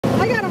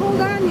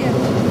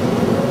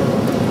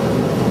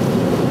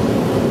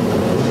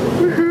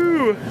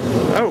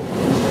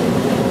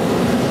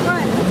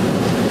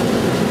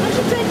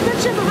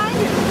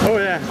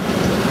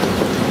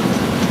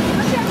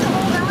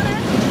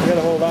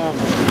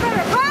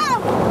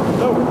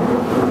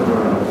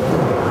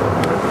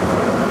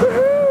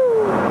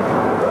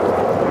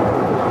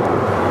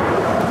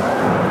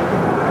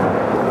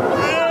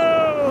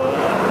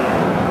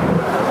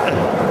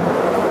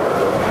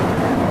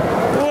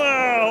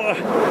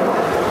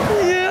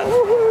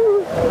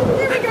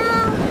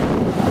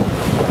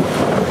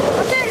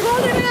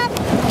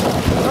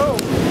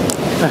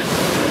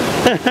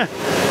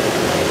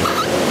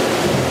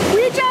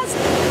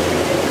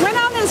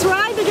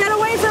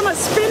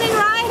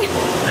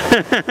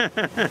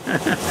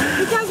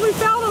Because we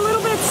felt a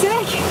little bit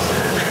sick.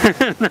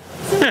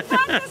 So we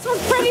thought this was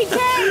pretty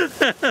tame.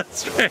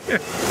 That's fair.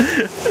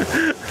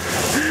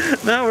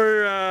 Now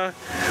we're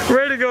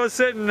ready to go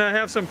sit and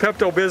have some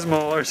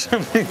Pepto-Bismol or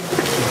something.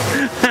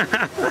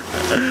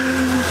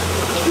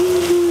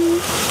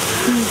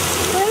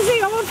 There's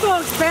the old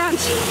folks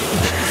bench.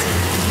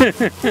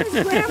 There's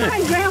Grandma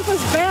and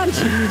Grandpa's bench.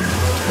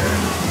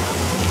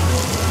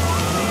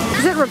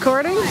 Is it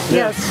recording?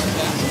 Yes.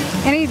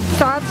 Any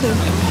thoughts?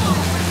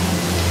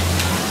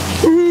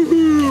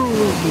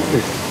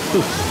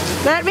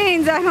 That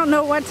means I don't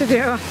know what to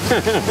do.